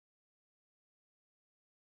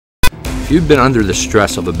If you've been under the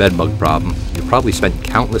stress of a bedbug problem, you've probably spent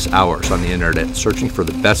countless hours on the internet searching for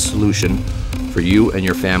the best solution for you and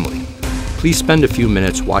your family. Please spend a few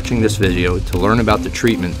minutes watching this video to learn about the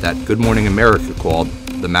treatment that Good Morning America called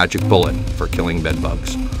the magic bullet for killing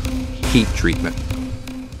bedbugs: heat treatment.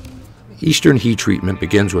 Eastern heat treatment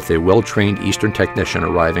begins with a well-trained Eastern technician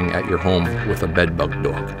arriving at your home with a bedbug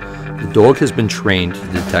dog. The dog has been trained to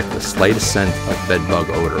detect the slightest scent of bedbug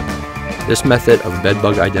odor. This method of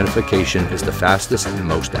bedbug identification is the fastest and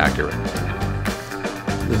most accurate.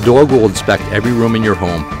 The dog will inspect every room in your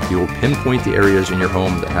home. He will pinpoint the areas in your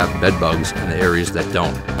home that have bedbugs and the areas that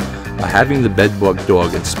don't. By having the bedbug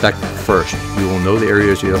dog inspect first, you will know the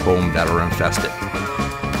areas of your home that are infested.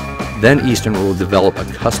 Then Eastern will develop a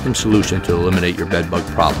custom solution to eliminate your bedbug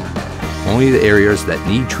problem. Only the areas that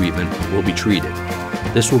need treatment will be treated.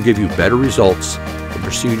 This will give you better results, the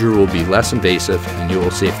procedure will be less invasive, and you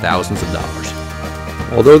will save thousands of dollars.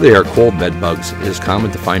 Although they are called bedbugs, it is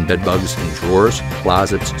common to find bedbugs in drawers,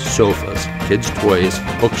 closets, sofas, kids' toys,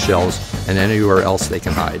 bookshelves, and anywhere else they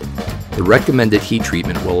can hide. The recommended heat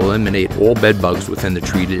treatment will eliminate all bedbugs within the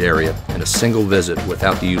treated area in a single visit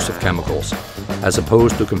without the use of chemicals, as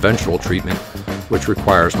opposed to conventional treatment, which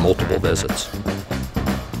requires multiple visits.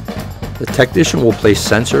 The technician will place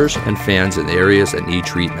sensors and fans in areas that need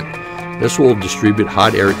treatment. This will distribute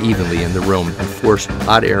hot air evenly in the room and force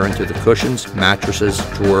hot air into the cushions, mattresses,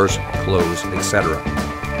 drawers, clothes, etc.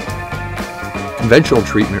 Conventional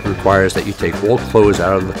treatment requires that you take all clothes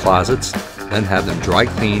out of the closets, then have them dry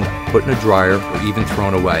cleaned, put in a dryer, or even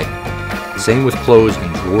thrown away. Same with clothes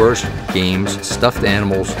in drawers, games, stuffed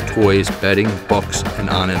animals, toys, bedding, books,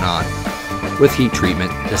 and on and on. With heat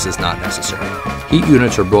treatment, this is not necessary. Heat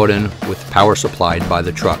units are brought in with power supplied by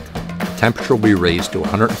the truck. The temperature will be raised to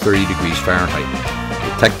 130 degrees Fahrenheit.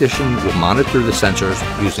 The technician will monitor the sensors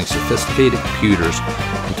using sophisticated computers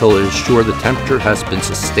until it is sure the temperature has been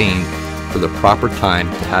sustained for the proper time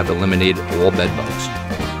to have eliminated all bedbugs.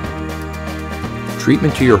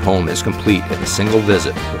 Treatment to your home is complete in a single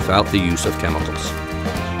visit without the use of chemicals.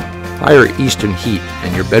 Hire Eastern Heat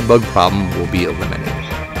and your bedbug problem will be eliminated.